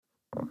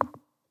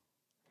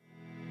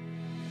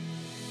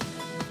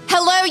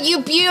Hello,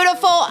 you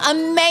beautiful,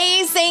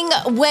 amazing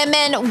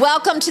women.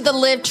 Welcome to the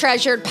Live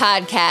Treasured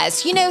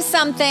podcast. You know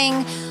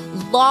something?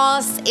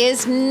 Loss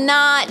is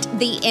not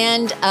the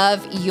end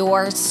of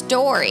your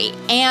story.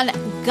 And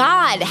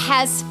God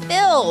has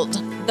filled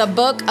the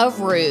book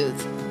of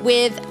Ruth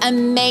with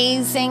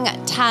amazing,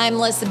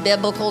 timeless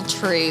biblical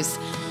truths,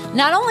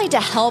 not only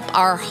to help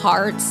our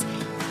hearts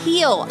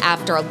heal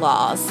after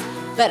loss,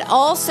 but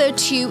also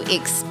to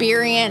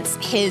experience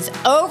His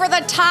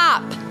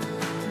over-the-top,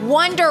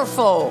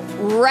 wonderful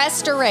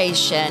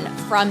restoration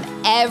from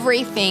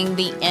everything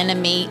the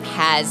enemy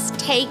has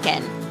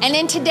taken. And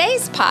in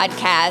today's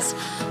podcast,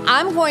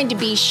 I'm going to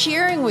be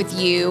sharing with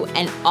you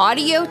an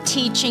audio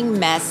teaching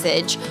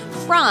message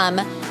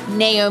from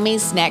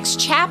Naomi's Next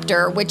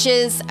Chapter, which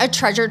is a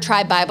Treasure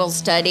Tribe Bible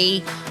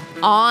study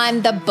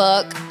on the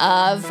book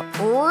of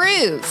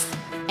Ruth.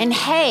 And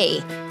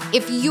hey,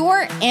 if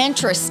you're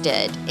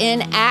interested in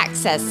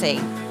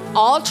accessing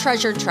all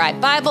Treasure Tribe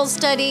Bible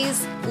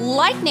studies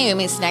like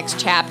Naomi's Next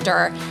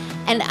Chapter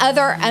and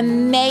other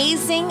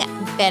amazing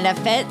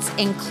benefits,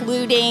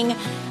 including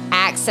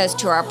access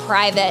to our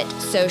private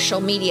social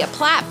media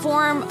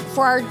platform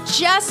for our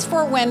Just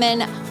for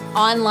Women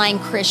online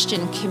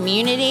Christian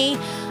community,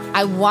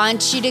 I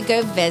want you to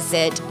go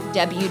visit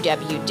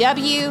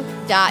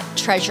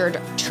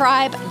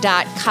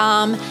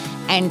www.treasuredtribe.com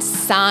and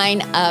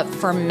sign up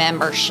for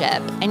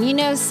membership. And you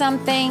know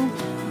something?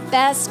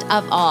 Best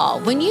of all,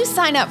 when you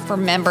sign up for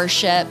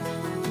membership,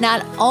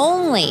 not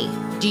only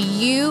do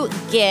you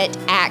get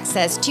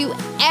access to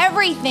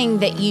everything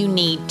that you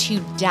need to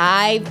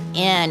dive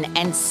in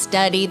and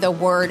study the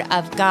Word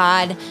of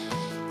God,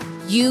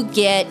 you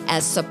get a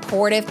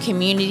supportive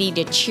community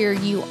to cheer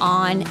you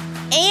on,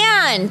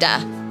 and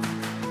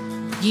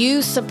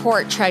you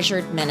support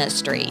Treasured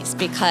Ministries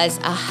because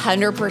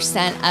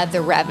 100% of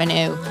the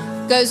revenue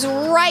goes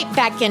right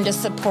back into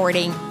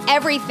supporting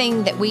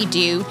everything that we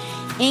do,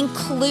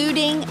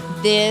 including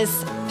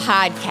this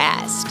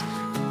podcast.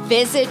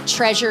 Visit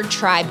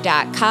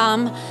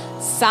treasuredtribe.com,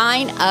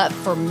 sign up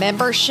for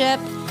membership,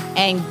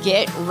 and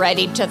get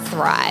ready to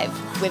thrive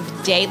with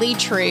daily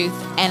truth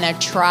and a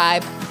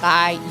tribe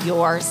by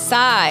your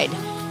side.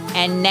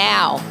 And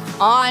now,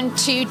 on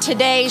to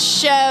today's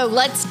show.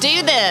 Let's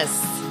do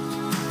this.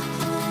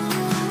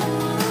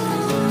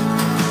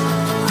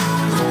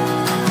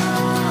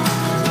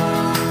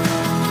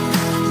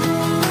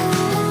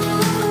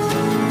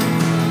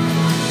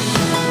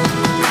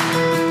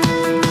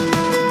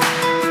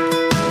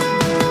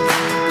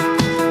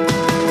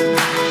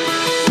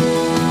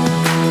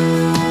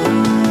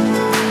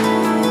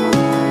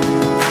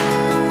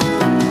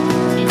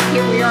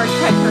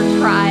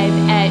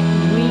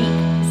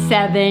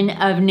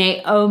 Of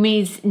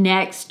Naomi's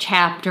Next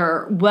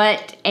Chapter.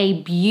 What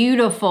a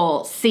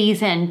beautiful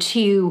season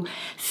to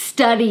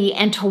study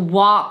and to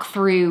walk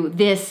through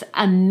this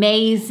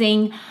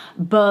amazing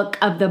book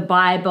of the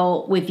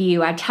Bible with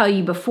you. I tell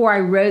you, before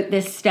I wrote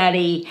this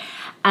study,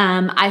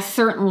 I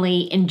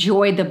certainly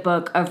enjoyed the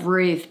book of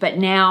Ruth, but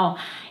now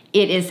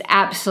it is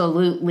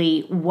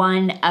absolutely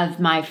one of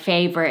my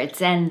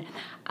favorites. And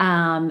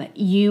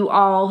you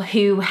all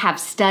who have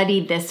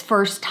studied this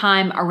first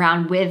time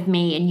around with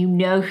me, and you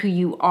know who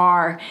you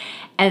are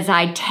as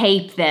I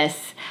tape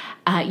this,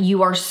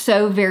 you are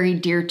so very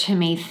dear to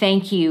me.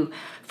 Thank you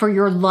for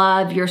your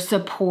love, your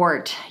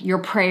support, your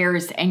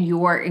prayers, and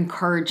your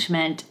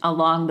encouragement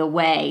along the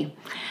way.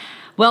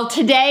 Well,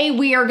 today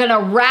we are going to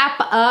wrap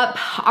up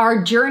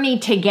our journey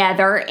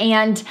together,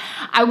 and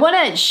I want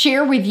to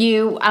share with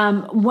you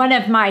one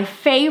of my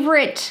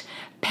favorite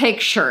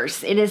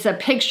pictures. It is a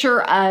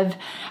picture of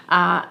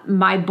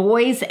my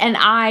boys and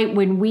I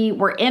when we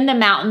were in the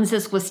mountains.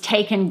 This was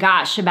taken,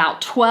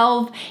 about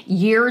 12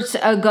 years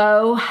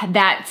ago.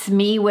 That's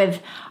me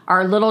with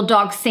our little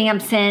dog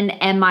Samson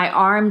and my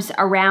arms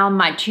around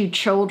my two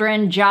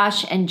children,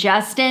 Josh and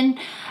Justin,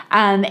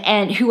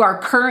 and who are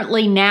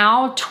currently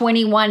now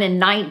 21 and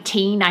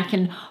 19. I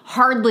can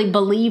hardly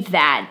believe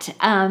that.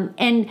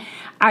 And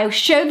I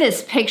show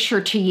this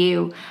picture to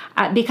you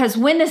because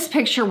when this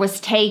picture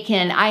was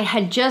taken, I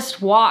had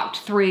just walked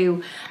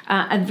through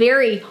a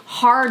very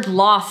hard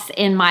loss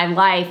in my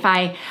life.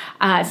 I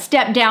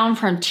stepped down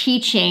from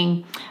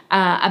teaching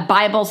a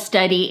Bible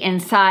study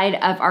inside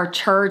of our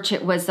church.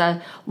 It was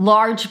a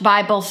large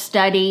Bible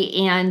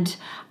study, and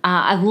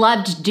I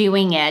loved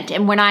doing it.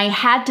 And when I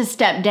had to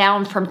step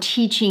down from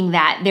teaching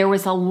that, there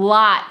was a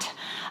lot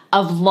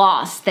of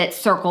loss that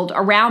circled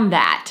around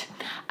that.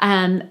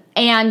 And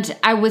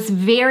I was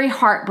very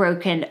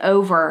heartbroken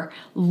over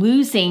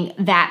losing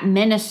that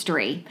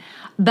ministry.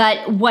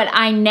 But what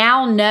I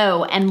now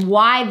know and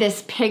why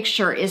this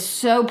picture is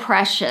so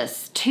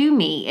precious to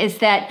me is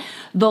that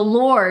the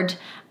Lord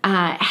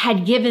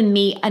had given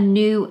me a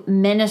new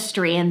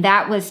ministry, and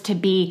that was to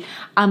be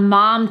a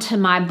mom to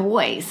my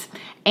boys.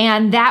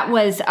 And that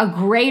was a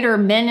greater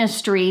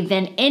ministry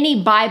than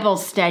any Bible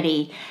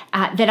study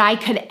that I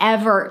could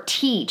ever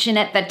teach. And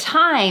at the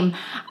time,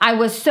 I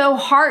was so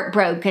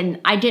heartbroken,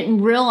 I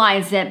didn't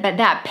realize it, but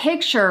that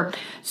picture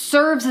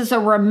serves as a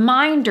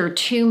reminder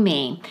to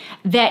me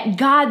that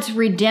God's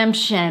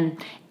redemption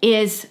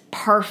is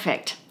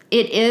perfect.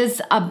 It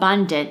is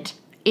abundant.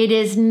 It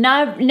is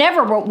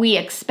never what we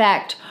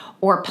expect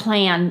or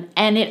plan,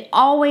 and it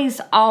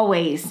always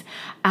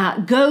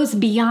goes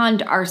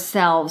beyond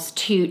ourselves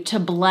to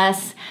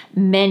bless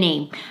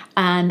many.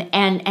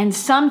 And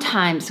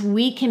sometimes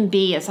we can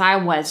be, as I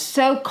was,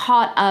 so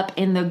caught up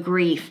in the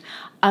grief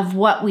of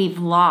what we've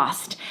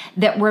lost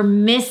that we're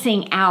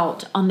missing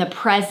out on the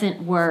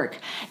present work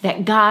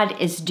that God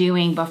is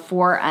doing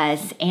before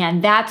us.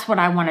 And that's what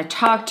I want to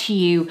talk to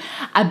you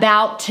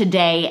about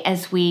today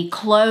as we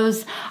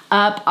close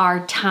up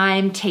our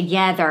time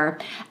together,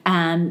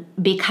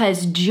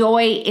 because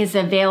joy is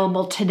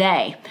available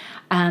today.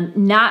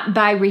 Not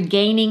by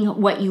regaining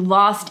what you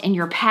lost in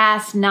your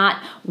past,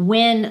 not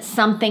when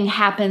something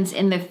happens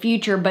in the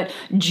future, but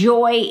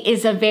joy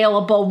is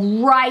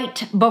available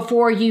right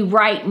before you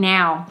right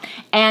now.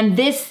 And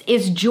this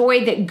is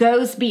joy that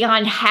goes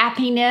beyond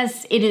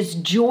happiness. It is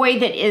joy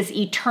that is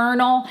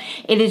eternal.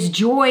 It is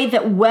joy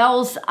that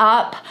wells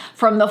up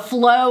from the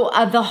flow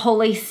of the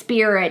Holy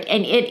Spirit.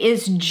 And it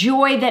is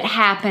joy that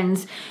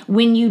happens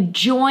when you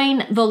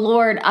join the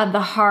Lord of the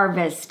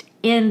harvest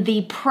in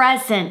the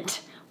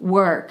present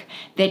work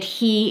that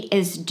He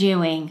is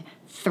doing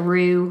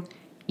through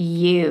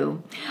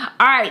you.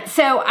 All right,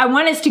 so I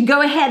want us to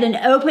go ahead and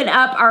open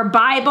up our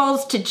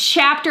Bibles to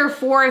chapter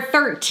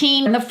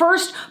 4:13. And the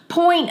first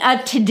point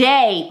of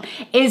today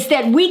is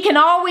that we can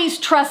always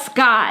trust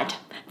God,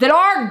 that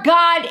our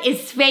God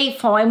is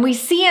faithful. And we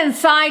see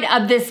inside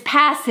of this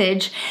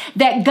passage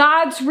that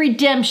God's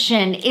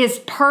redemption is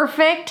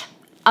perfect,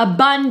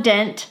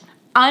 abundant,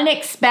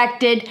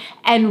 unexpected,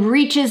 and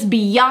reaches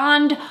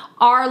beyond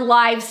our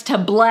lives to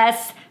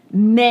bless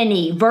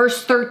many.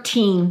 Verse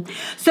 13.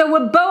 So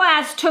when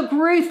Boaz took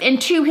Ruth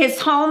into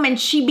his home and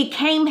she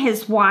became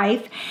his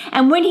wife,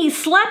 and when he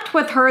slept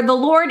with her, the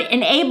Lord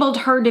enabled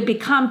her to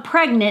become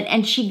pregnant,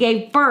 and she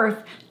gave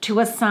birth to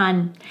a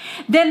son.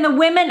 Then the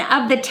women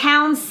of the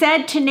town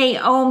said to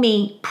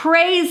Naomi,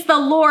 "Praise the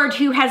Lord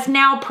who has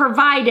now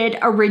provided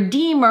a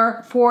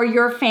redeemer for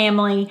your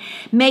family.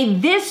 May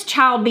this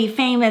child be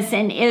famous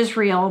in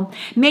Israel.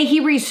 May he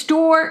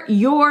restore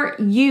your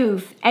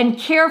youth and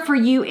care for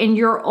you in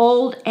your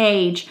old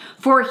age,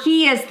 for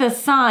he is the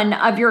son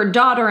of your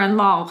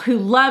daughter-in-law who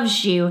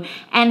loves you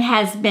and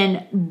has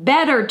been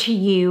better to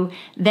you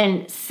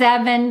than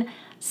 7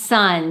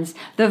 sons."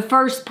 The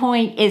first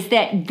point is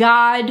that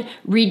God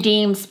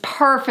redeems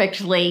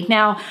perfectly.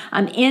 Now,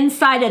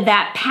 inside of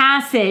that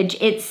passage,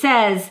 it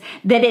says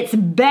that it's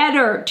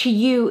better to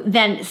you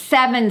than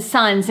 7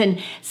 sons, and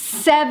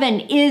 7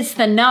 is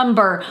the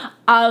number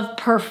of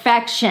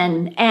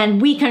perfection.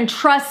 And we can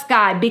trust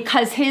God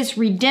because His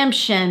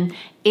redemption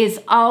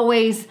is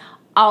always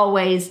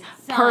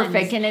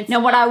perfect. And now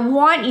what I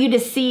want you to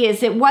see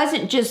is it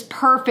wasn't just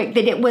perfect,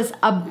 that it was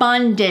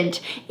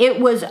abundant,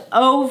 it was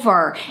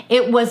over,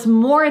 it was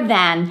more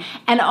than.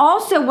 And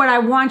also what I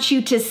want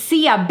you to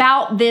see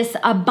about this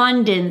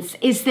abundance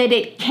is that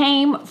it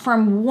came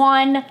from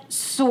one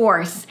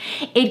source.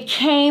 It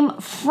came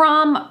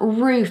from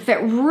Ruth,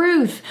 that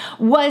Ruth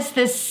was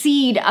the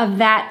seed of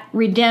that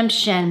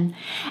redemption.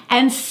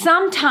 And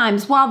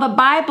sometimes while the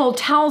Bible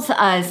tells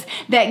us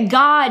that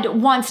God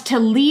wants to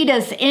lead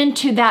us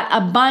into that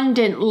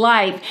abundant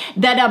life,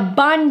 that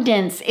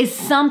abundance is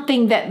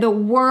something that the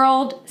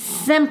world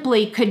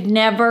simply could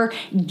never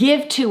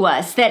give to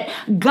us, that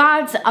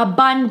God's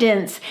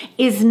abundance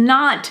is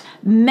not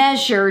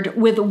measured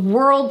with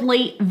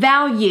worldly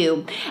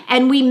value.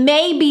 And we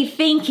may be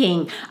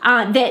thinking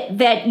that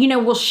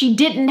well, she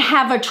didn't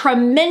have a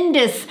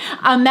tremendous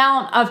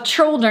amount of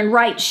children,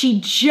 right?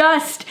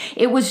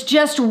 It was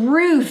just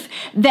Ruth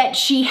that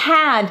she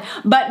had,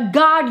 but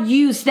God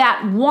used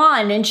that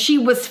one, and she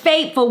was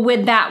faithful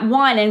with that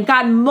one, and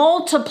God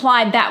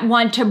multiplied that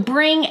one to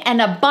bring an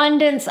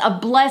abundance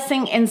of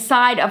blessing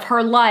inside of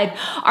her life.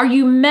 Are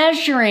you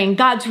measuring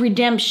God's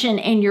redemption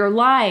in your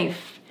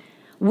life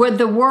with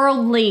the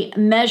worldly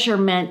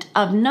measurement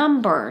of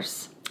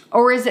numbers?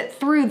 Or is it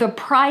through the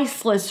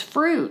priceless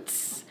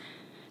fruits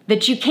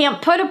that you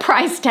can't put a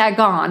price tag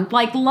on,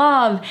 like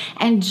love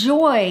and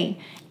joy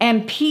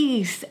and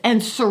peace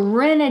and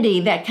serenity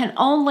that can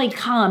only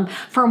come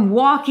from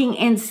walking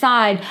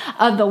inside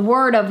of the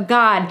Word of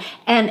God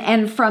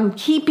and from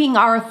keeping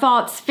our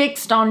thoughts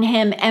fixed on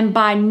Him, and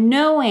by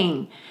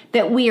knowing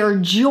that we are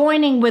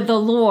joining with the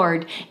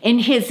Lord in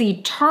His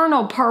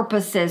eternal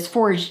purposes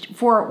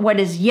for what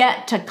is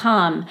yet to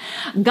come.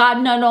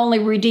 God not only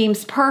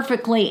redeems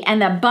perfectly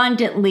and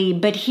abundantly,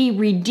 but He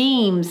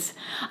redeems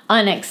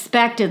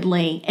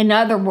unexpectedly. In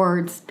other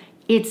words,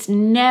 it's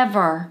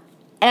never,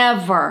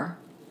 ever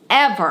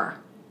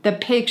the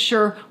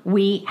picture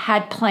we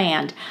had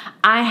planned.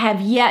 I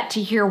have yet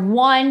to hear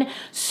one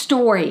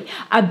story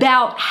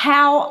about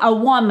how a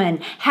woman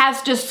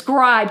has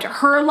described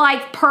her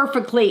life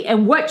perfectly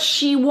and what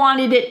she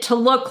wanted it to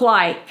look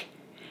like,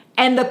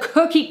 and the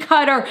cookie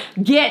cutter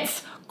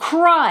gets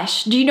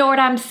crushed. Do you know what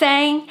I'm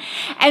saying?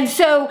 And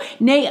so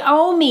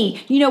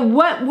Naomi,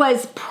 what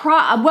was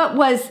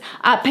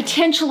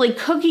potentially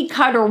cookie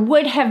cutter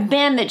would have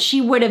been that she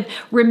would have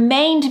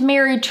remained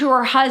married to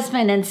her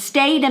husband and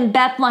stayed in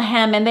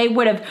Bethlehem, and they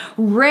would have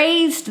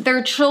raised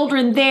their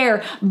children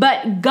there.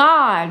 But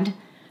God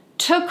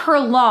took her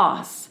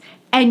loss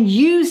and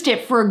used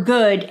it for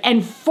good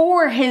and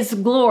for his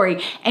glory.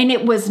 And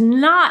it was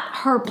not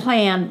her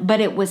plan,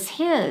 but it was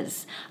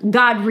his.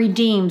 God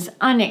redeems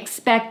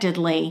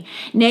unexpectedly.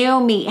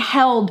 Naomi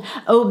held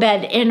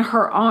Obed in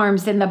her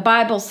arms, and the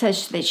Bible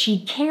says that she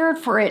cared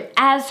for it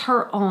as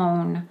her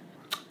own.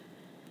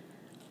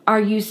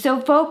 Are you so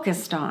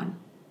focused on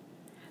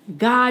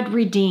God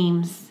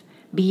redeems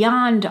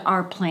beyond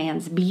our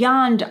plans,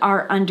 beyond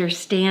our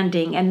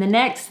understanding? And the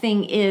next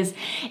thing is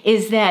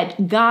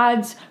that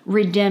God's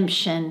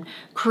redemption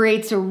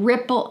creates a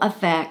ripple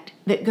effect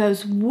that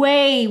goes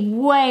way,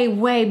 way,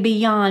 way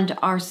beyond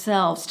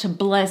ourselves to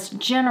bless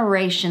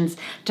generations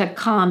to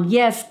come.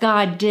 Yes,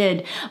 God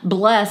did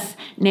bless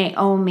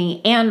Naomi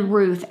and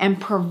Ruth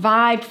and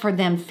provide for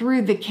them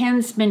through the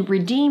kinsman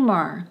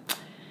redeemer.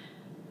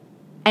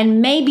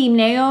 And maybe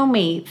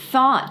Naomi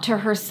thought to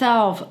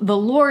herself, the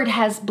Lord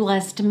has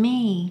blessed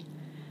me.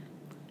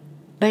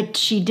 But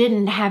she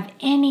didn't have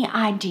any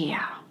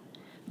idea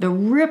the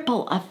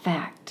ripple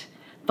effect,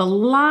 the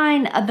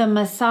line of the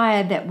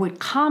Messiah that would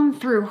come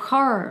through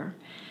her.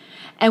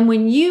 And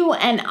when you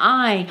and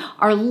I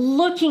are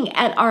looking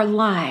at our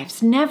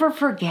lives, never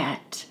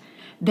forget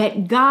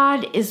that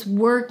God is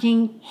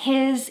working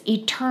his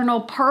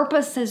eternal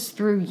purposes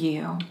through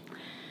you.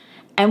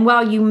 And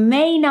while you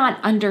may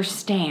not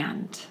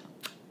understand,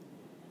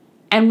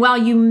 and while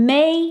you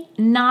may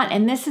not,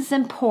 and this is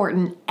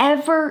important,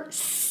 ever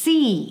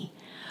see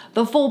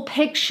the full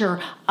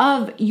picture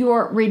of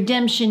your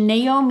redemption,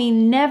 Naomi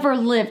never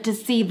lived to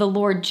see the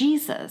Lord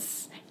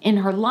Jesus in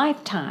her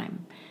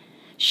lifetime.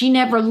 She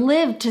never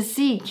lived to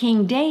see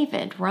King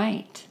David,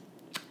 right?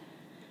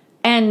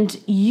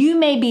 And you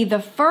may be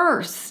the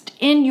first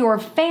in your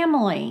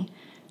family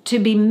to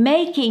be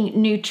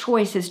making new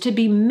choices, to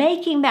be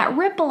making that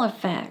ripple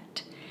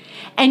effect.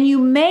 And you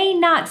may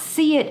not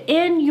see it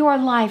in your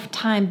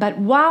lifetime, but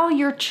while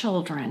your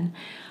children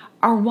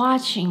are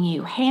watching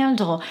you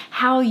handle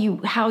how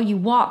you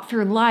walk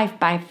through life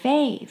by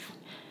faith,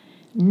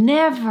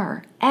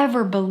 never,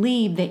 ever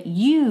believe that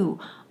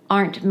you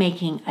aren't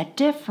making a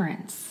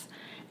difference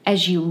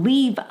as you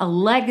leave a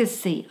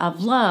legacy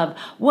of love.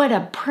 What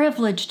a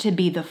privilege to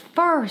be the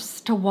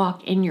first to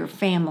walk in your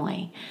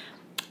family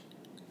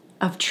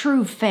of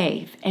true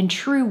faith and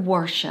true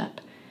worship,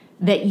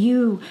 that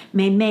you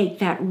may make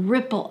that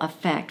ripple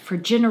effect for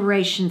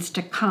generations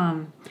to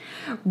come.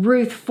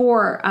 Ruth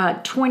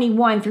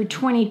 4:21 through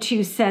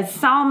 22 says,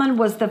 Solomon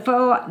was the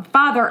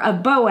father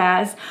of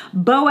Boaz.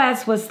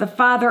 Boaz was the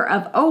father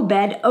of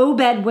Obed.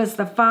 Obed was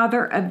the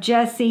father of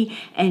Jesse,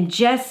 and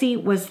Jesse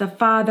was the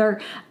father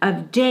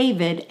of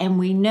David. And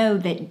we know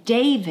that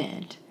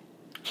David,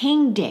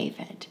 King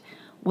David,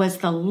 was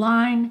the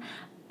line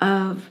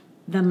of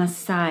the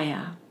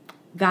Messiah.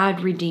 God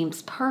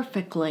redeems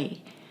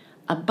perfectly,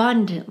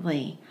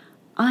 abundantly,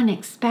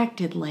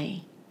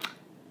 unexpectedly,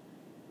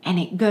 and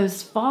it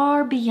goes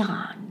far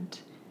beyond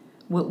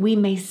what we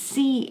may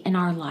see in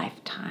our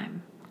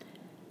lifetime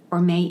or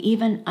may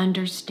even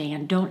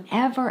understand. Don't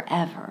ever,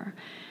 ever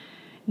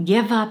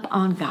give up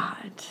on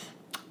God,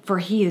 for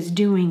he is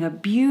doing a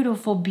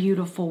beautiful,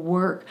 beautiful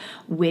work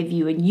with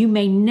you, and you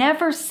may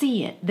never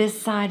see it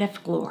this side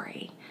of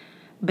glory,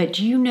 but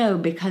you know,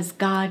 because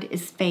God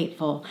is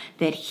faithful,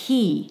 that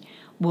he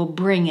will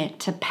bring it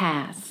to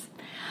pass.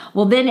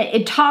 Well, then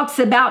it talks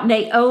about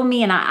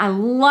Naomi, and I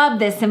love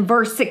this in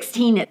verse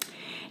 16.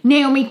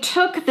 Naomi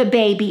took the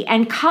baby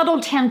and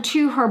cuddled him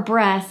to her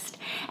breast,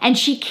 and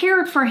she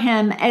cared for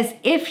him as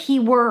if he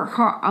were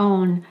her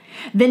own.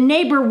 The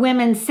neighbor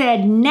women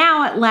said,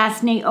 now at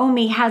last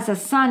Naomi has a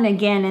son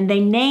again, and they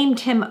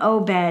named him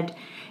Obed.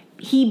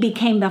 He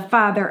became the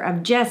father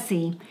of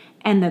Jesse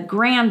and the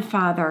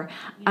grandfather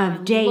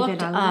of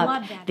David. I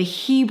love that. The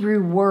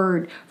Hebrew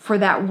word for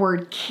that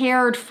word,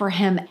 cared for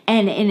him,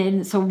 and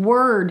it's a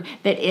word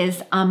that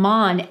is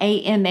aman,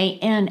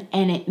 A-M-A-N,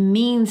 and it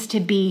means to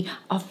be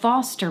a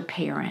foster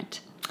parent.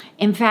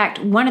 In fact,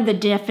 one of the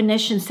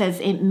definitions says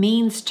it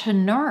means to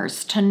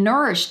nurse,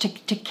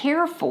 to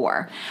care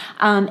for.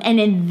 And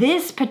in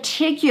this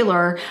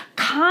particular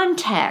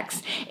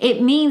context,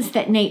 it means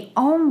that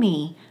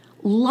Naomi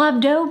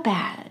loved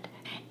Obed.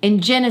 In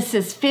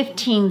Genesis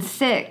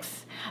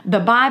 15:6,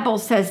 the Bible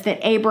says that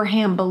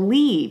Abraham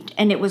believed,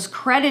 and it was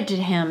credited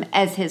him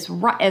as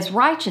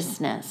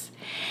righteousness.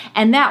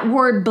 And that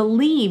word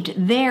believed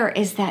there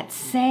is that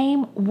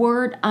same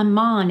word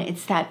aman.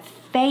 It's that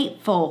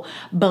faithful,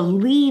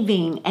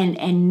 believing,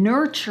 and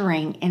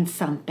nurturing in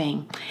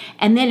something.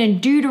 And then in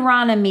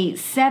Deuteronomy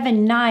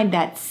 7:9,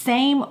 that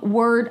same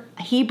word,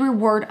 Hebrew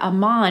word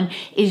aman,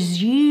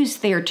 is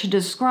used there to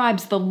describe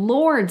the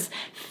Lord's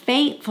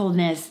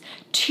faithfulness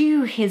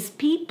to his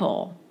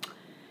people.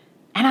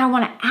 And I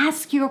want to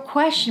ask you a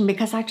question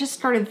because I just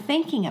started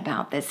thinking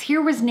about this.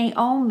 Here was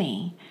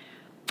Naomi,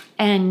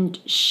 and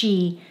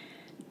she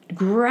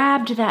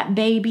grabbed that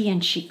baby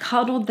and she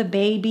cuddled the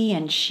baby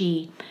and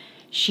she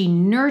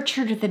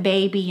nurtured the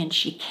baby and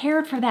she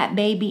cared for that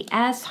baby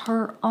as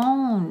her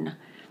own.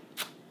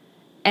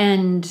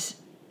 And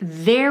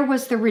there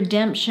was the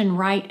redemption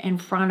right in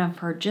front of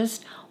her,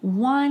 just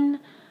one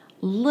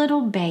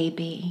little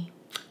baby.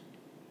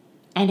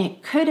 And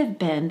it could have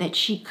been that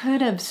she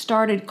could have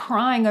started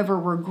crying over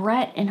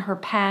regret in her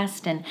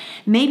past. And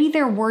maybe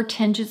there were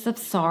tinges of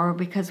sorrow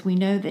because we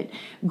know that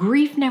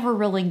grief never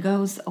really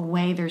goes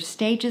away. There's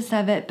stages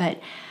of it,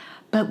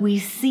 but we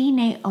see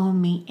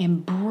Naomi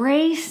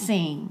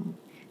embracing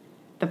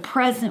the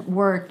present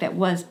work that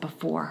was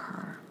before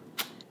her.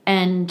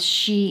 And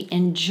she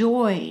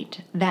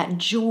enjoyed that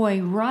joy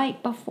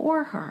right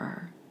before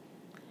her.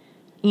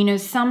 You know,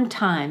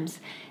 sometimes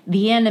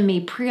the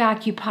enemy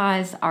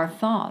preoccupies our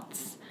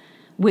thoughts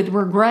with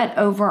regret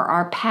over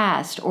our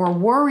past or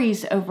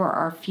worries over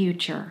our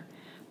future,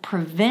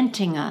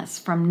 preventing us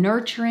from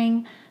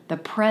nurturing the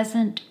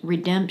present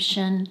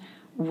redemption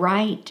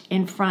right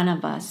in front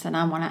of us. And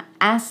I want to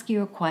ask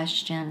you a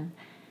question.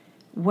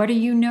 What are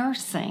you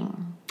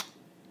nursing?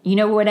 You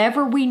know,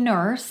 whatever we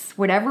nurse,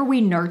 whatever we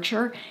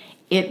nurture,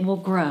 it will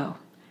grow.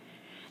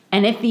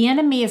 And if the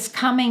enemy is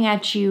coming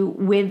at you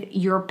with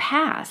your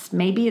past,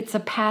 maybe it's a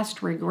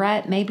past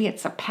regret, maybe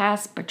it's a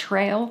past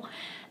betrayal,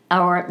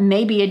 or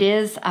maybe it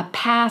is a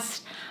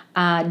past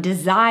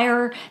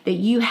desire that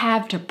you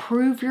have to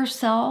prove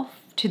yourself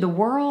to the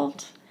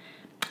world.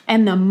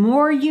 And the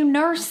more you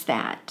nurse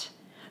that,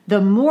 the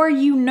more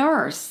you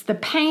nurse the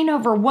pain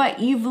over what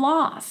you've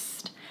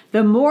lost,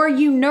 the more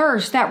you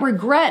nurse that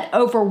regret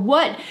over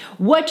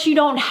what you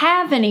don't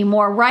have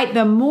anymore, right?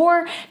 The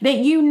more that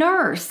you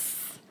nurse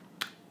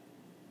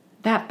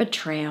that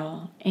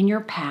betrayal in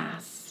your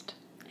past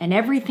and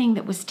everything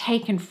that was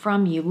taken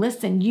from you.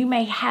 Listen, you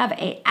may have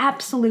an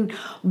absolute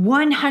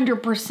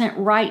 100%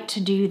 right to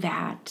do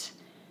that.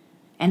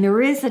 And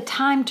there is a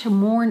time to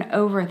mourn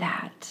over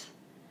that.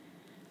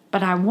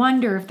 But I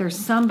wonder if there's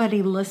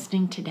somebody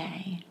listening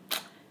today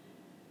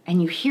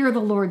and you hear the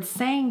Lord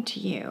saying to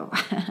you,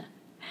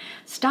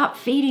 stop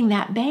feeding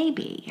that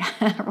baby,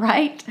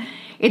 right?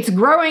 It's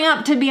growing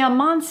up to be a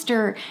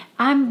monster.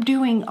 I'm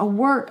doing a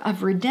work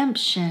of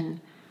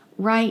redemption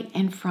right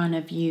in front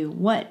of you.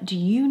 What do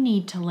you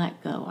need to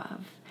let go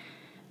of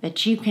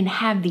that you can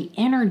have the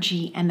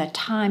energy and the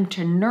time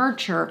to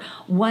nurture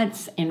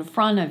what's in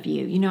front of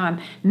you? You know,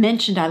 I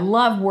mentioned I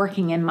love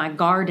working in my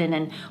garden,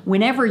 and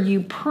whenever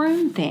you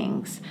prune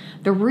things,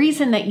 the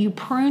reason that you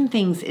prune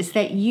things is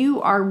that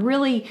you are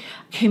really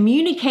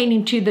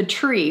communicating to the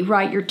tree,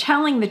 right? You're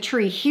telling the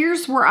tree,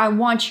 here's where I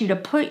want you to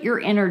put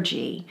your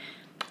energy.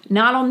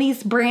 Not on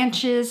these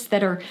branches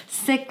that are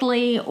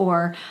sickly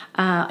or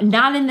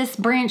not in this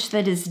branch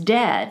that is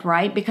dead,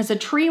 right? Because a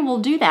tree will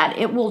do that.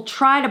 It will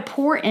try to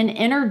pour in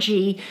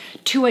energy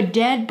to a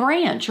dead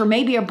branch or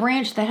maybe a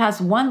branch that has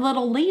one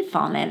little leaf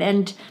on it.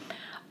 And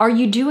are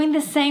you doing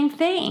the same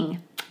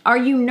thing? Are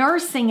you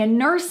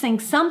nursing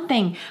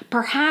something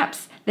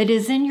perhaps that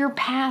is in your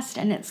past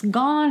and it's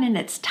gone and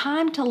it's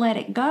time to let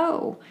it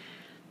go?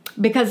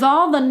 Because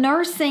all the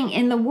nursing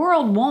in the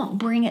world won't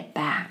bring it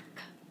back.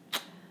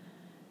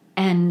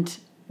 And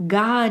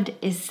God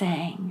is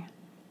saying,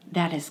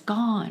 that is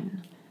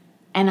gone,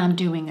 and I'm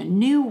doing a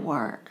new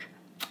work.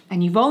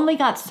 And you've only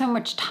got so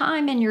much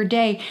time in your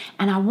day,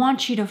 and I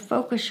want you to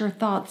focus your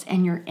thoughts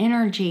and your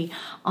energy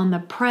on the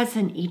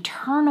present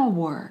eternal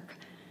work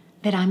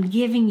that I'm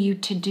giving you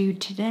to do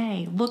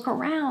today. Look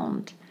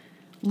around.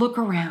 Look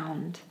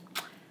around.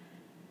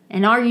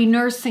 And are you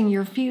nursing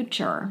your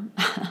future?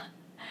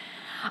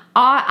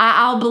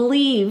 I'll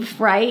believe,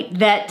 right,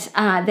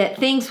 that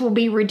things will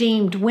be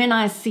redeemed when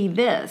I see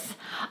this.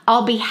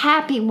 I'll be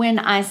happy when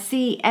I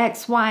see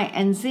X, Y,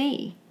 and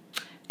Z.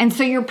 And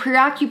so you're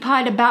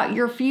preoccupied about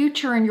your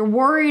future, and you're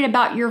worried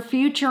about your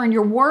future, and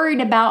you're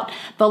worried about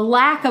the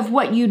lack of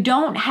what you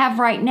don't have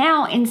right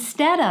now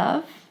instead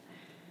of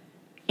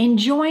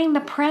enjoying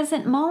the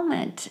present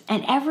moment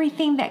and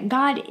everything that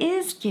God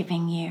is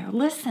giving you.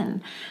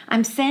 Listen,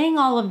 I'm saying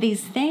all of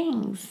these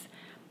things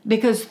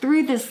because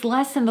through this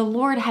lesson, the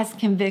Lord has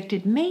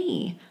convicted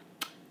me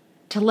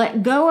to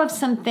let go of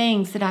some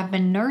things that I've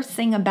been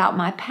nursing about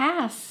my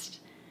past,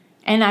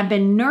 and I've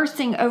been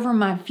nursing over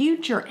my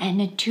future,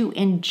 and to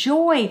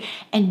enjoy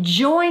and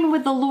join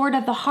with the Lord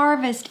of the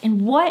harvest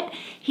in what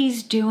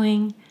He's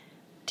doing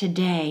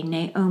today.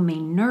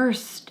 Naomi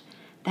nursed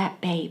that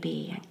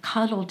baby and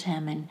cuddled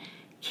him and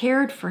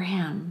cared for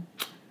him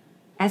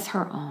as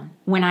her own.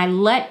 When I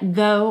let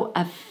go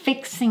of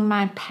fixing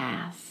my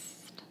past,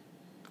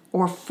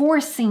 or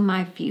forcing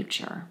my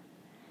future.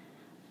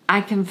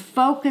 I can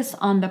focus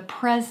on the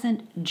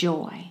present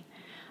joy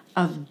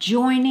of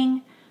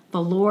joining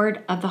the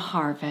Lord of the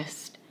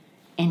harvest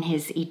in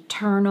his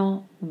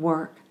eternal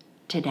work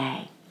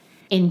today.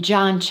 In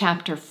John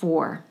chapter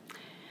 4,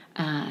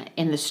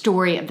 in the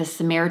story of the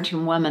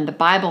Samaritan woman, the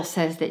Bible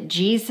says that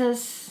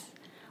Jesus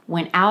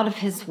went out of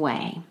his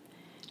way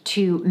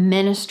to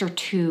minister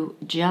to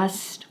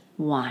just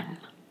one,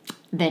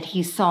 that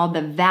he saw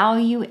the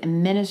value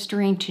in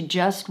ministering to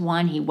just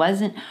one. He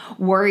wasn't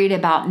worried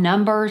about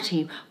numbers.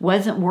 He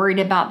wasn't worried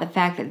about the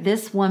fact that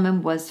this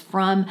woman was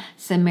from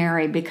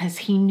Samaria, because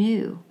he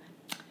knew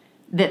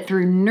that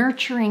through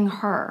nurturing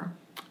her,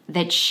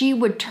 that she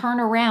would turn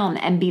around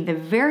and be the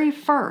very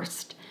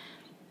first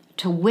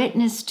to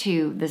witness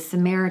to the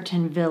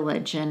Samaritan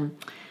village. And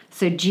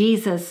so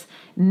Jesus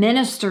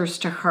ministers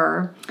to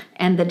her,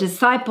 and the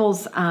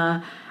disciples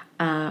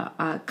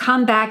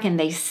come back and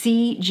they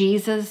see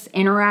Jesus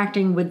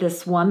interacting with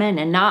this woman,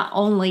 and not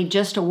only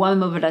just a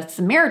woman, but a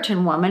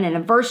Samaritan woman. And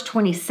in verse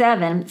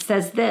 27, it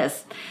says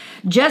this: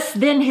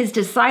 "Just then his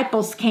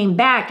disciples came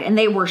back, and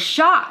they were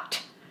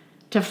shocked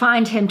to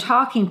find him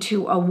talking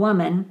to a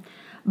woman,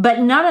 but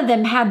none of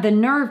them had the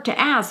nerve to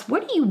ask,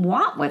 'What do you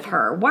want with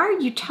her? Why are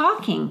you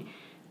talking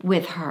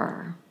with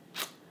her?'"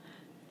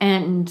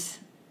 And,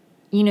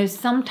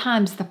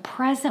 sometimes the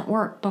present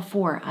work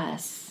before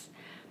us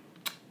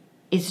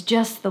is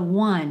just the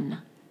one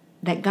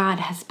that God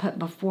has put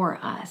before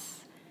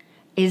us,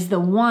 is the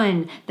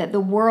one that the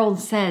world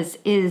says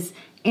is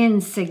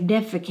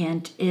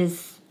insignificant,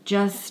 is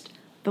just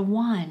the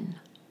one.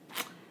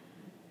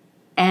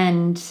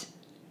 And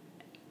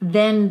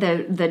then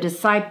the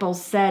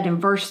disciples said in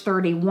verse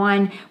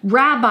 31,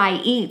 "Rabbi,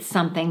 eat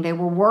something." They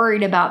were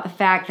worried about the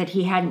fact that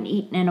he hadn't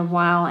eaten in a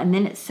while. And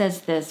then it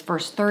says this,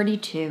 verse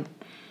 32,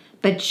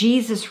 "But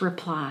Jesus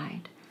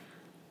replied,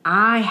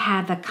 'I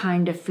have a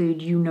kind of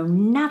food you know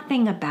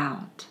nothing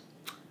about.'"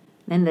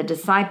 Then the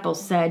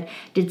disciples said,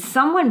 "Did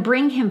someone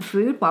bring him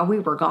food while we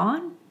were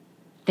gone?"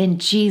 Then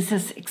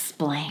Jesus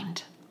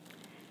explained,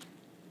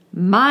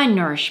 "My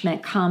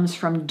nourishment comes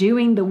from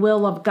doing the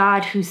will of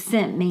God who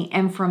sent me,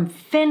 and from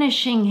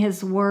finishing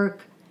his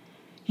work.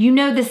 You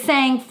know the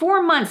saying,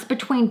 4 months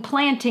between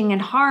planting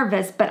and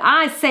harvest, but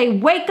I say,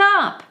 wake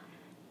up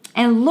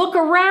and look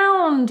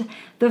around.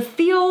 The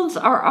fields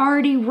are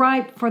already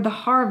ripe for the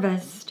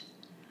harvest.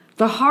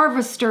 The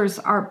harvesters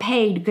are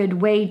paid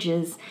good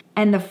wages,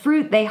 and the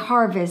fruit they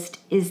harvest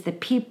is the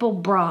people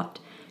brought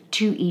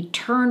to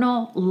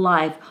eternal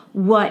life.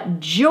 What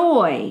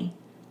joy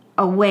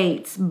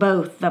awaits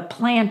both the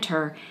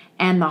planter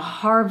and the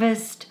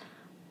harvest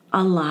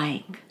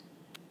alike."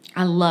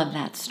 I love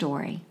that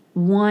story.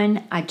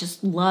 One, I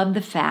just love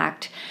the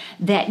fact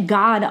that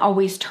God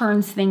always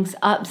turns things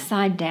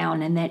upside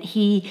down, and that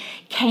he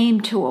came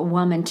to a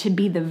woman to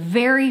be the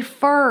very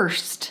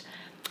first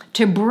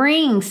to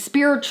bring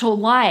spiritual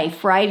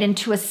life, right,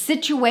 into a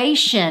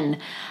situation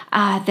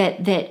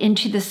that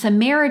into the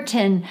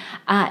Samaritan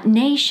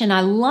nation.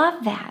 I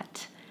love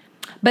that.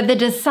 But the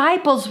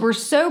disciples were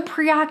so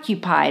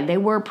preoccupied. They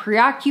were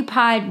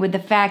preoccupied with the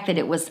fact that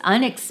it was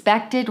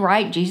unexpected,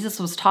 right? Jesus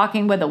was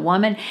talking with a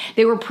woman.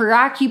 They were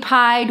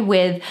preoccupied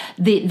with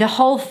the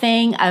whole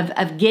thing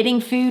of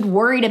getting food,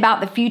 worried about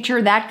the future,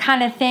 that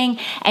kind of thing.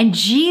 And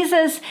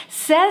Jesus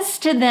says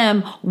to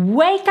them,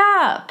 "Wake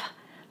up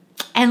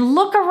and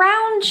look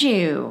around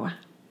you."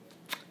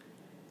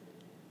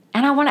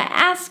 And I want to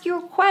ask you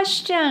a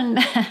question.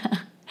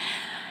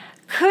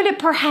 Could it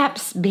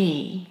perhaps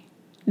be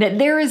that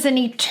there is an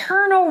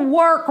eternal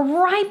work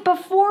right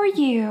before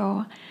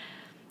you,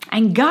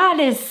 and God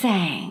is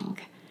saying,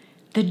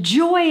 the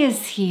joy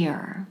is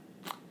here.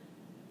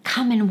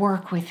 Come and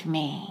work with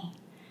me.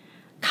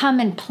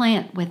 Come and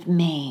plant with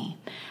me.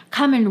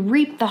 Come and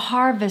reap the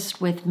harvest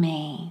with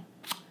me.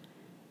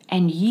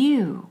 And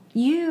you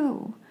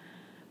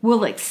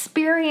will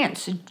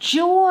experience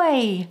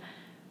joy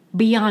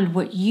beyond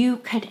what you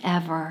could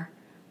ever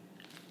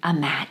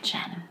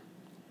imagine.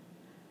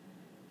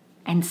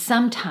 And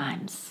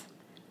sometimes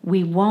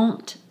we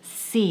won't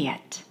see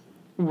it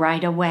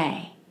right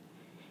away.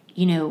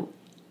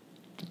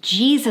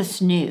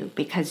 Jesus knew,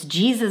 because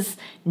Jesus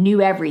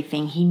knew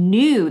everything. He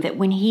knew that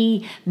when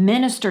he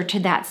ministered to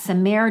that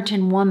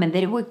Samaritan woman,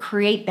 that it would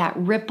create that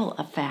ripple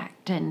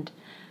effect. And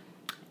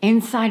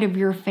inside of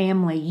your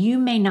family, you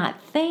may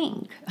not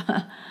think,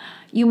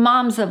 you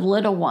moms of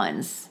little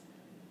ones,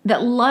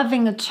 that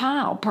loving a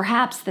child,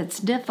 perhaps that's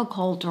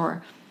difficult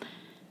or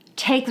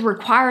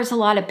requires a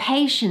lot of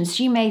patience,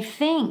 you may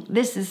think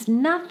this is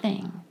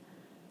nothing.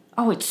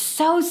 Oh, it's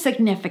so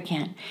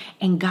significant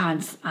in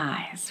God's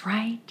eyes,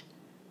 right?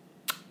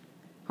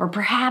 Or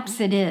perhaps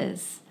it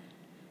is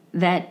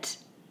that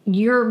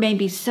you're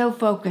maybe so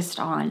focused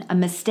on a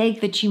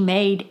mistake that you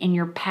made in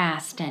your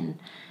past, and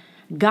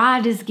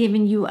God has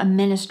given you a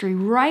ministry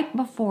right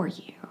before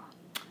you.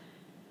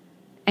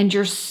 And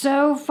you're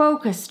so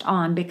focused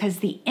on, because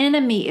the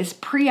enemy is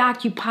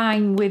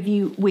preoccupying with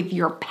you with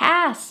your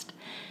past,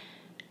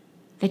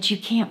 that you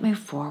can't move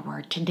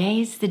forward.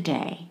 Today's the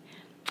day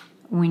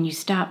when you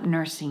stop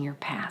nursing your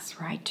past,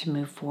 right, to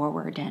move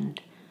forward? And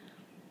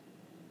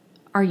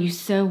are you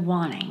so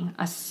wanting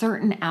a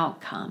certain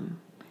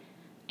outcome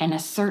in a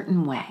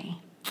certain way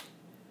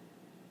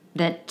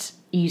that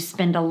you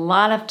spend a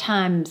lot of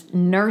time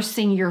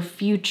nursing your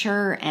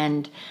future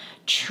and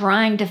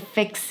trying to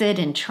fix it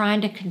and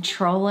trying to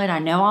control it? I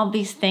know all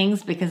these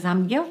things because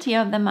I'm guilty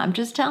of them. I'm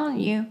just telling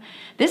you.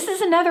 This is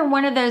another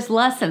one of those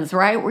lessons,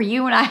 right, where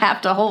you and I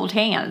have to hold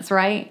hands,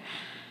 right?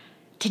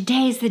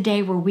 Today's the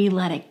day where we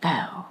let it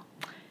go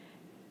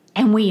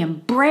and we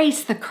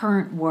embrace the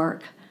current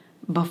work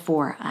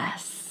before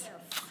us.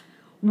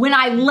 When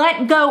I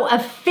let go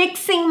of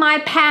fixing my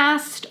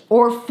past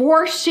or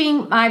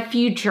forcing my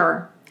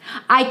future,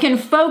 I can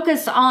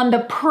focus on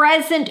the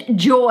present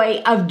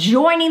joy of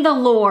joining the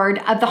Lord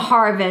of the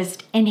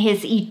harvest in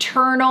his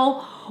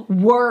eternal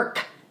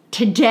work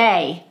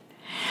today.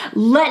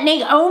 Let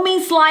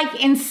Naomi's life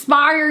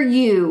inspire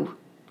you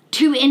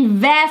to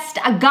invest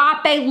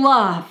agape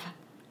love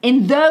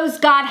in those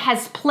God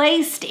has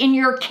placed in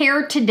your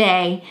care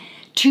today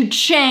to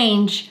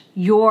change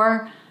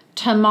your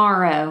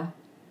tomorrow.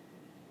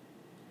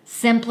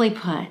 Simply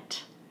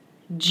put,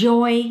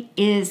 joy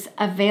is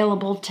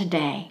available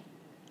today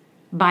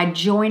by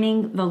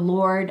joining the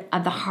Lord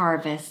of the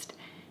harvest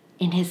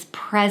in his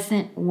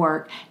present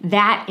work.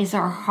 That is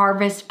our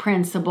harvest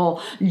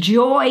principle.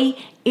 Joy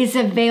is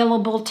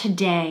available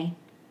today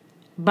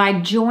by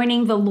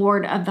joining the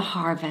Lord of the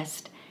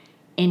harvest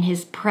in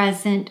his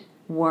present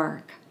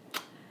work.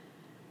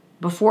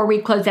 Before we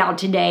close out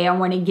today, I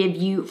want to give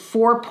you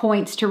 4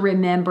 points to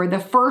remember. The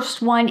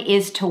first one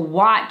is to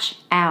watch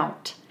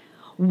out.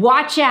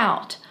 Watch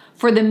out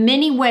for the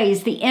many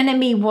ways the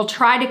enemy will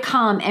try to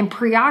come and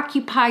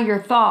preoccupy your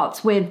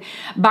thoughts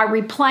by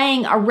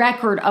replaying a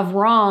record of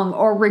wrong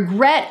or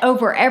regret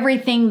over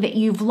everything that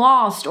you've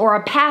lost or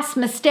a past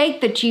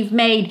mistake that you've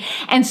made.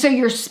 And so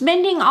you're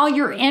spending all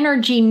your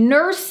energy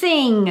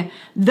nursing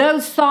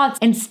those thoughts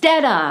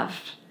instead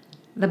of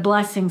the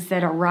blessings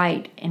that are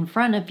right in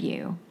front of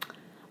you.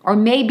 Or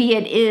maybe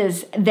it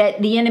is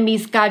that the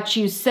enemy's got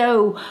you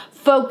so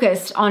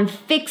focused on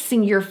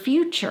fixing your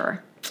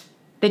future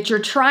that you're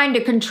trying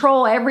to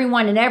control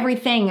everyone and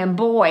everything. And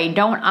boy,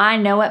 don't I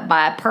know it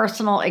by a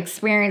personal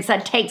experience.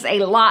 That takes a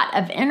lot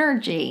of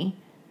energy.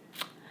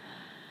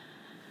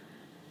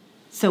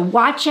 So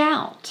watch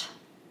out.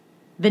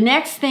 The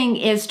next thing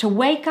is to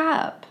wake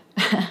up.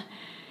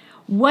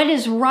 What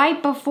is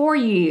right before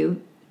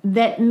you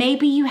that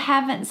maybe you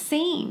haven't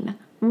seen?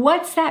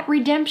 What's that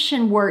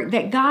redemption work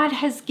that God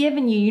has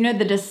given you? You know,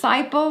 the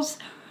disciples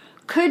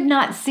could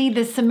not see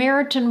the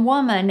Samaritan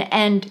woman,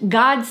 and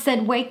God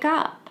said, wake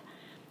up.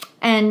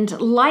 And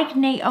like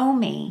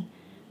Naomi,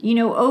 you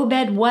know,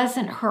 Obed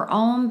wasn't her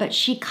own, but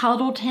she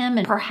cuddled him.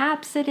 And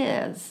perhaps it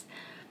is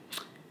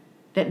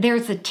that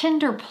there's a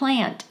tender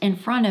plant in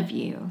front of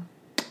you,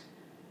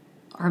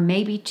 or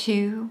maybe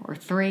 2 or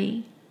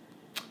 3.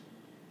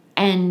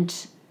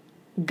 And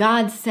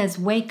God says,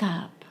 wake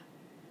up.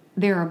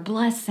 There are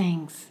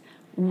blessings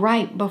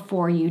right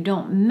before you.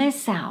 Don't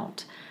miss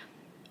out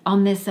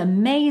on this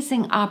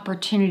amazing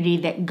opportunity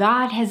that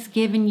God has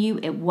given you.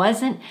 It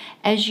wasn't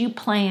as you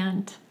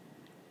planned.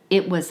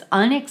 It was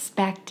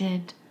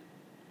unexpected,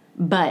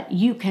 but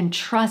you can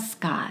trust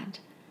God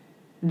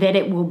that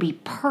it will be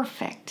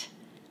perfect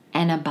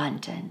and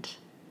abundant.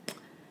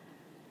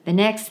 The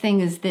next thing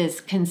is this: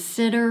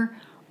 consider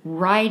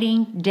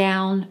writing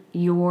down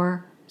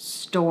your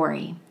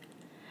story.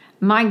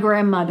 My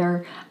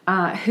grandmother,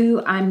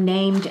 who I'm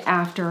named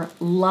after,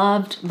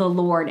 loved the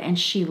Lord, and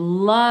she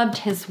loved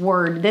his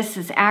word. This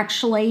is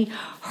actually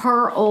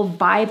her old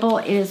Bible.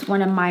 It is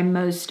one of my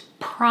most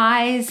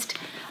prized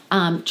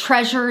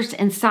treasures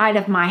inside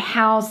of my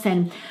house.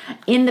 And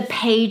in the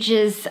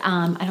pages,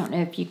 I don't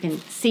know if you can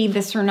see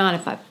this or not,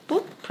 if I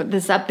put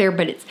this up there,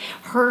 but it's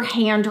her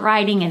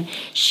handwriting, and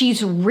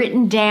she's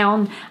written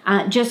down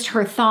just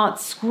her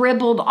thoughts,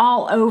 scribbled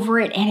all over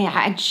it, and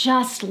I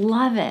just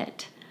love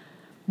it.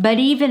 But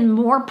even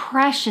more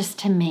precious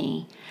to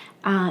me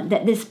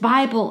that this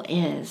Bible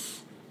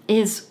is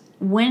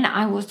when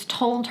I was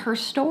told her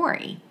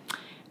story.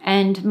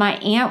 And my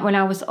aunt, when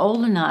I was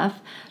old enough,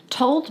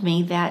 told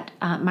me that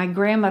my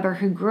grandmother,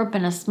 who grew up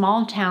in a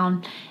small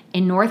town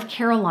in North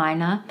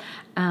Carolina,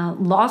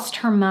 lost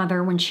her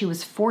mother when she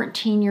was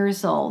 14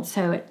 years old.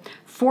 So at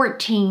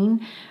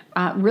 14,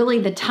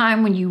 really the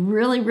time when you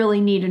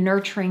really need a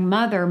nurturing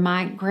mother,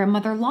 my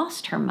grandmother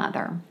lost her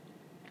mother.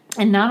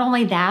 And not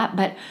only that,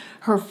 but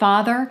her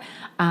father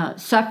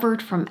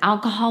suffered from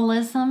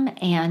alcoholism,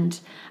 and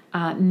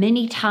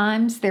many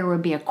times there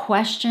would be a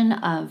question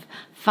of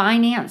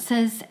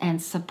finances and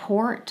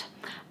support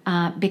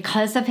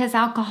because of his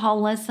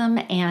alcoholism.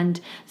 And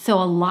so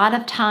a lot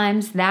of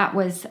times that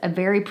was a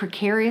very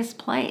precarious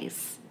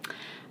place.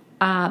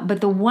 But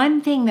the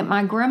one thing that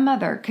my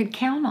grandmother could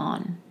count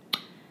on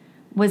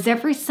was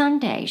every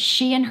Sunday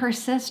she and her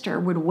sister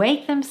would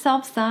wake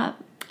themselves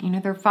up. You know,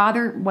 their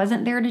father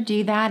wasn't there to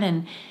do that,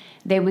 and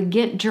they would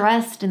get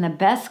dressed in the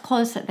best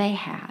clothes that they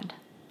had,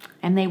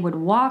 and they would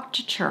walk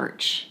to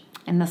church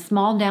in the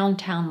small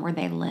downtown where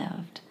they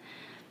lived.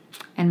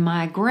 And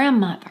my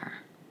grandmother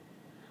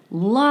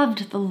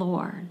loved the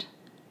Lord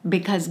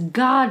because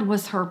God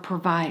was her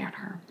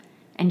provider.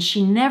 And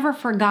she never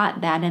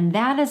forgot that. And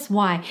that is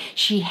why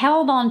she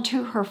held on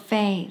to her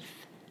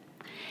faith.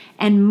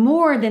 And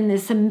more than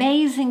this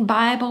amazing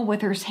Bible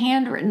with her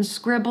handwritten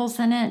scribbles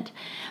in it,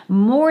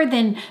 more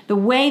than the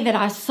way that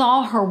I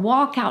saw her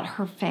walk out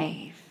her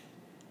faith,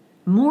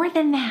 more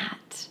than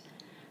that,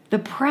 the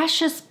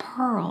precious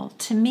pearl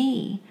to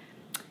me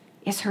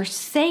is her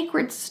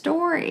sacred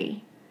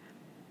story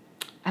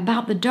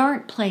about the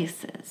dark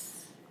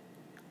places,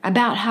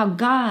 about how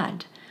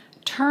God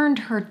turned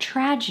her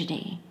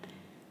tragedy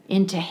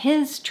into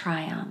His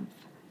triumph.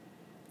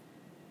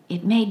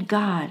 It made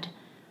God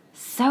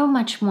so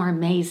much more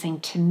amazing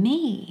to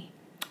me.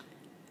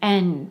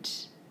 And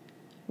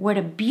what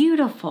a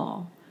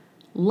beautiful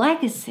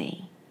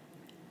legacy,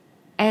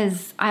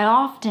 as I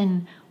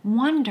often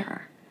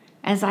wonder,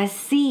 as I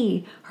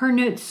see her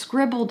notes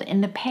scribbled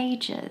in the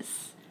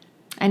pages,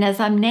 and as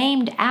I'm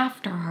named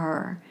after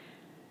her,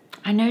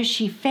 I know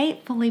she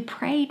faithfully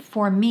prayed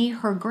for me,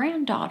 her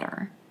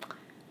granddaughter.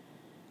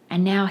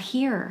 And now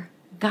here,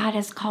 God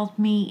has called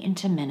me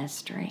into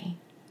ministry.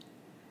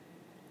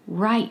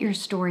 Write your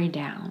story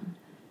down.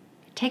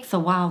 It takes a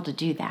while to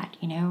do that,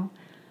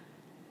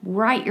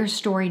 Write your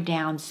story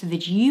down so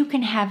that you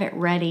can have it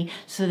ready,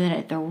 so that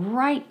at the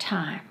right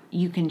time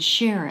you can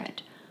share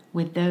it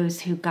with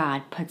those who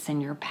God puts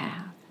in your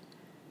path.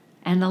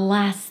 And the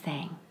last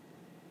thing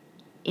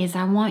is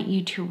I want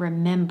you to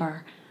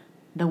remember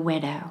the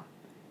widow,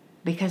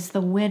 because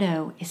the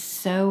widow is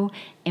so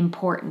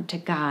important to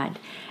God.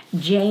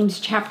 James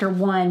chapter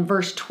 1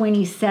 verse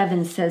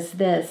 27 says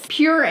this: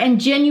 "Pure and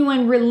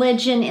genuine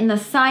religion in the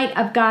sight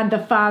of God the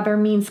Father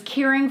means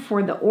caring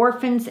for the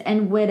orphans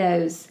and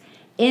widows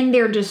in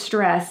their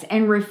distress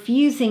and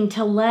refusing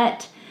to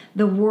let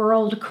the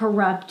world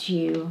corrupt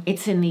you."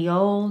 It's in the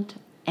Old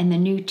and the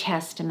New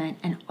Testament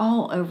and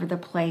all over the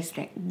place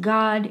that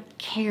God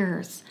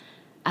cares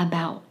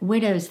about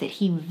widows, that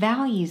He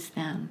values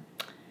them.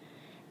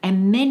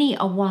 And many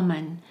a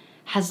woman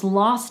has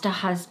lost a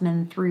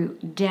husband through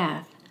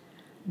death,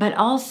 but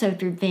also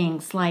through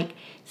things like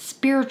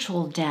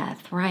spiritual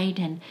death, right?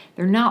 And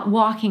they're not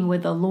walking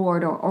with the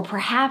Lord, or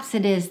perhaps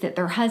it is that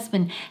their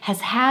husband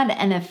has had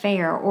an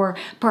affair, or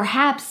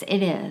perhaps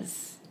it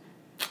is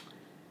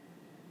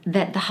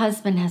that the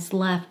husband has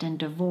left and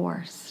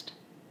divorced,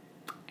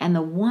 and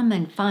the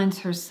woman finds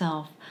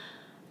herself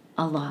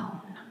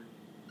alone.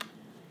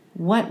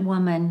 What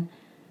woman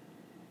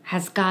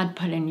has God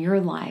put in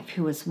your life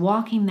who is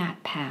walking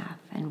that path?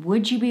 And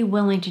would you be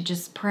willing to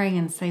just pray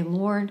and say,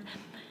 Lord,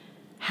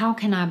 how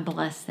can I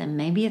bless them?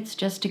 Maybe it's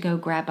just to go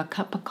grab a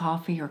cup of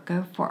coffee or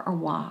go for a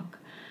walk.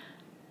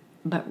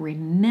 But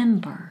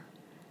remember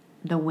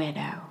the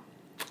widow.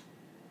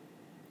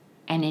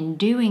 And in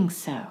doing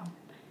so,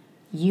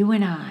 you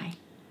and I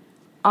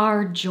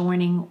are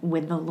joining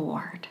with the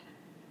Lord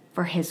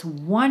for His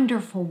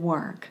wonderful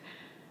work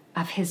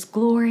of His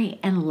glory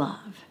and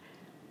love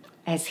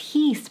as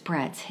He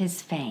spreads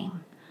His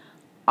fame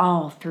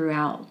all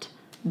throughout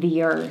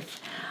the earth.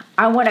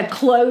 I want to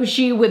close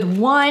you with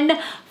one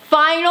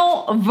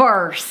final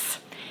verse.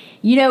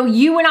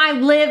 You and I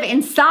live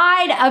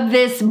inside of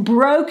this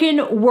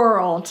broken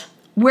world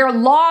where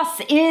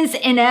loss is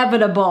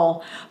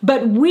inevitable,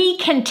 but we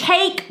can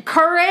take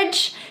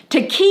courage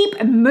to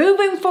keep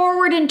moving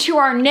forward into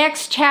our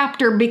next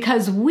chapter,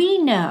 because we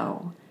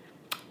know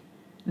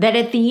that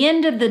at the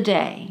end of the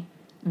day,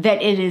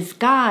 that it is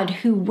God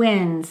who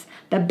wins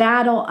the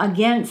battle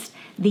against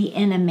the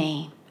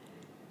enemy,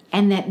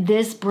 and that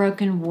this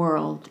broken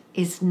world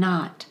is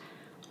not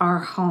our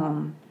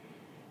home.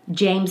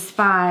 James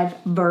 5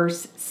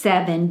 verse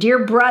 7.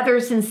 Dear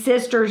brothers and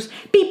sisters,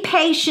 be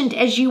patient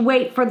as you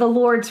wait for the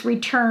Lord's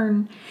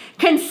return.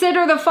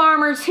 Consider the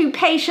farmers who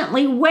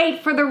patiently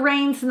wait for the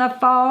rains in the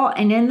fall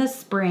and in the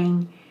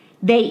spring.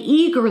 They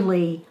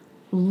eagerly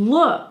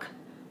look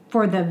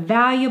for the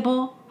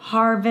valuable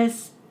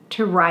harvest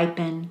to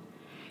ripen.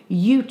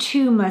 You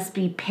too must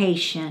be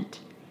patient.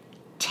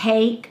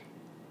 Take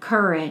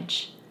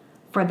courage,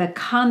 for the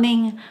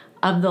coming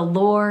of the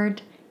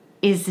Lord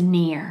is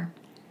near.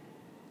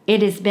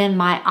 It has been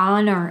my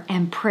honor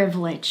and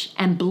privilege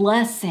and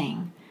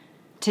blessing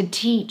to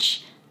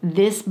teach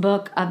this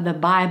book of the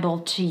Bible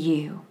to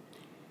you.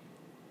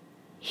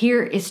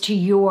 Here is to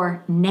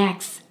your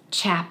next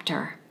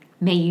chapter.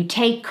 May you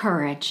take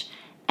courage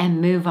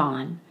and move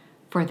on,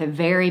 for the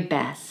very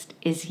best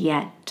is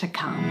yet to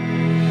come.